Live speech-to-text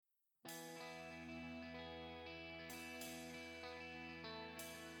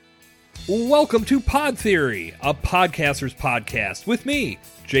Welcome to Pod Theory, a podcaster's podcast with me,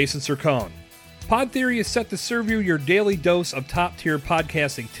 Jason Sircone. Pod Theory is set to serve you your daily dose of top-tier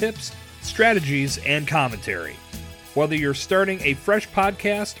podcasting tips, strategies, and commentary. Whether you're starting a fresh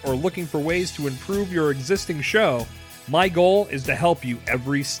podcast or looking for ways to improve your existing show, my goal is to help you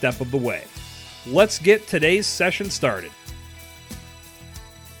every step of the way. Let's get today's session started.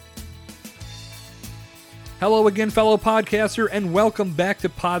 Hello again, fellow podcaster, and welcome back to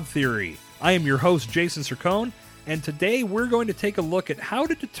Pod Theory. I am your host, Jason Sircone, and today we're going to take a look at how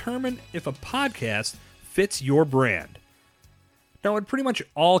to determine if a podcast fits your brand. Now, in pretty much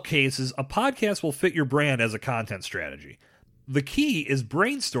all cases, a podcast will fit your brand as a content strategy. The key is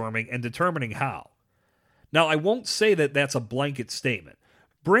brainstorming and determining how. Now, I won't say that that's a blanket statement.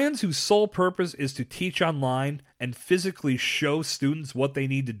 Brands whose sole purpose is to teach online and physically show students what they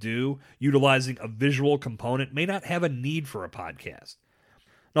need to do, utilizing a visual component, may not have a need for a podcast.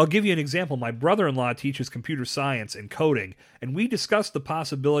 Now, I'll give you an example. My brother-in-law teaches computer science and coding, and we discussed the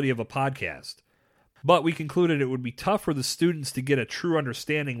possibility of a podcast. But we concluded it would be tough for the students to get a true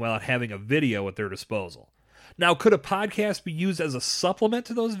understanding without having a video at their disposal. Now, could a podcast be used as a supplement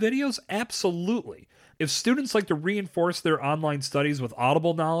to those videos? Absolutely. If students like to reinforce their online studies with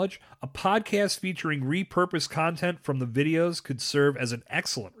audible knowledge, a podcast featuring repurposed content from the videos could serve as an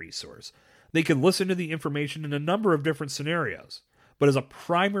excellent resource. They could listen to the information in a number of different scenarios. But as a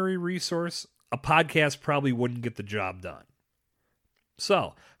primary resource, a podcast probably wouldn't get the job done.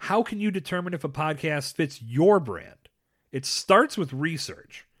 So, how can you determine if a podcast fits your brand? It starts with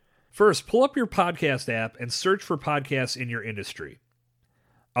research. First, pull up your podcast app and search for podcasts in your industry.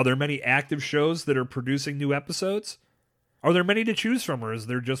 Are there many active shows that are producing new episodes? Are there many to choose from, or is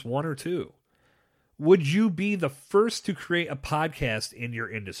there just one or two? Would you be the first to create a podcast in your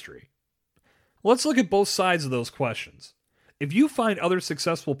industry? Let's look at both sides of those questions. If you find other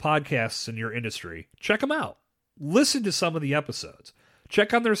successful podcasts in your industry, check them out. Listen to some of the episodes.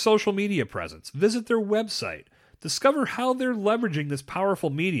 Check on their social media presence. Visit their website. Discover how they're leveraging this powerful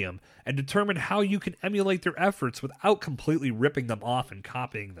medium and determine how you can emulate their efforts without completely ripping them off and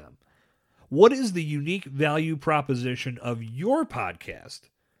copying them. What is the unique value proposition of your podcast?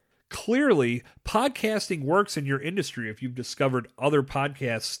 Clearly, podcasting works in your industry if you've discovered other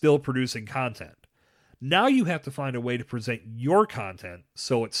podcasts still producing content. Now you have to find a way to present your content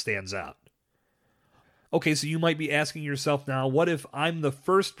so it stands out. Okay, so you might be asking yourself now, what if I'm the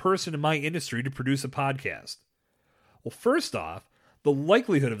first person in my industry to produce a podcast? Well, first off, the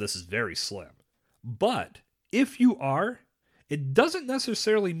likelihood of this is very slim. But if you are, it doesn't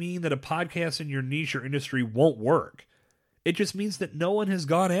necessarily mean that a podcast in your niche or industry won't work. It just means that no one has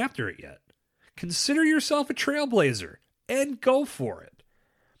gone after it yet. Consider yourself a trailblazer and go for it.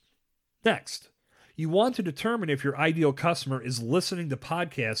 Next, you want to determine if your ideal customer is listening to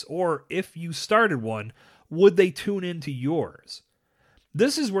podcasts, or if you started one, would they tune into yours?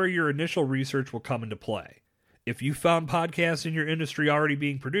 This is where your initial research will come into play. If you found podcasts in your industry already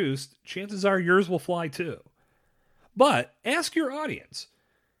being produced, chances are yours will fly too. But ask your audience.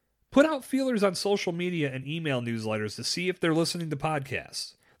 Put out feelers on social media and email newsletters to see if they're listening to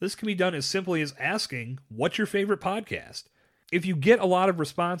podcasts. This can be done as simply as asking, what's your favorite podcast? If you get a lot of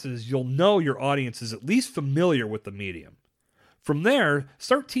responses, you'll know your audience is at least familiar with the medium. From there,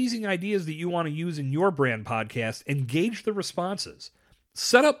 start teasing ideas that you want to use in your brand podcast and gauge the responses.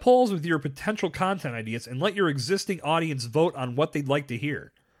 Set up polls with your potential content ideas and let your existing audience vote on what they'd like to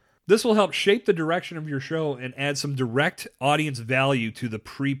hear. This will help shape the direction of your show and add some direct audience value to the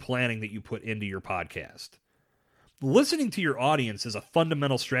pre-planning that you put into your podcast. Listening to your audience is a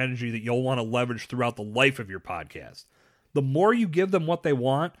fundamental strategy that you'll want to leverage throughout the life of your podcast. The more you give them what they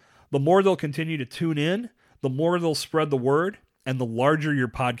want, the more they'll continue to tune in, the more they'll spread the word, and the larger your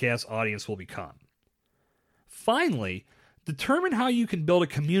podcast audience will become. Finally, determine how you can build a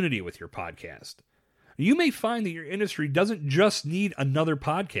community with your podcast. You may find that your industry doesn't just need another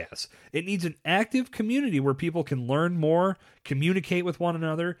podcast. It needs an active community where people can learn more, communicate with one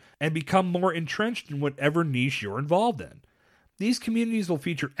another, and become more entrenched in whatever niche you're involved in. These communities will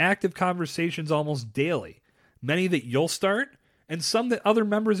feature active conversations almost daily, many that you'll start, and some that other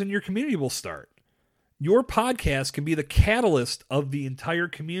members in your community will start. Your podcast can be the catalyst of the entire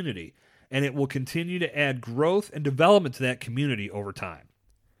community, and it will continue to add growth and development to that community over time.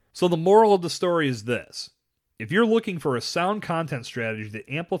 So the moral of the story is this. If you're looking for a sound content strategy that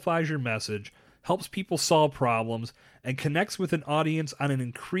amplifies your message, helps people solve problems, and connects with an audience on an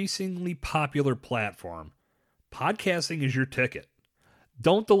increasingly popular platform, podcasting is your ticket.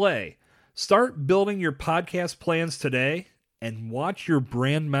 Don't delay. Start building your podcast plans today and watch your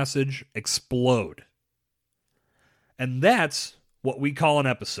brand message explode. And that's what we call an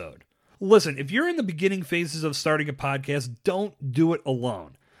episode. Listen, if you're in the beginning phases of starting a podcast, don't do it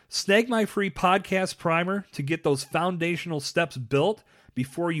alone. Snag my free podcast primer to get those foundational steps built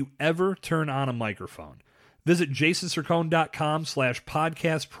before you ever turn on a microphone. Visit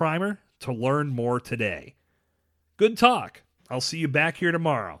jasonsircone.com/podcast primer to learn more today. Good talk. I'll see you back here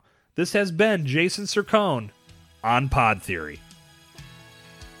tomorrow. This has been Jason Sircone on Pod Theory.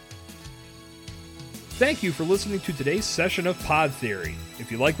 Thank you for listening to today's session of Pod Theory.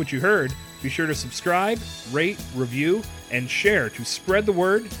 If you like what you heard, be sure to subscribe, rate, review, and share to spread the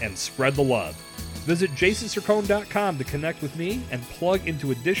word and spread the love. Visit jasonsircone.com to connect with me and plug into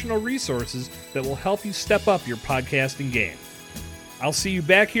additional resources that will help you step up your podcasting game. I'll see you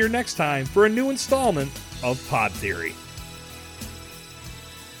back here next time for a new installment of Pod Theory.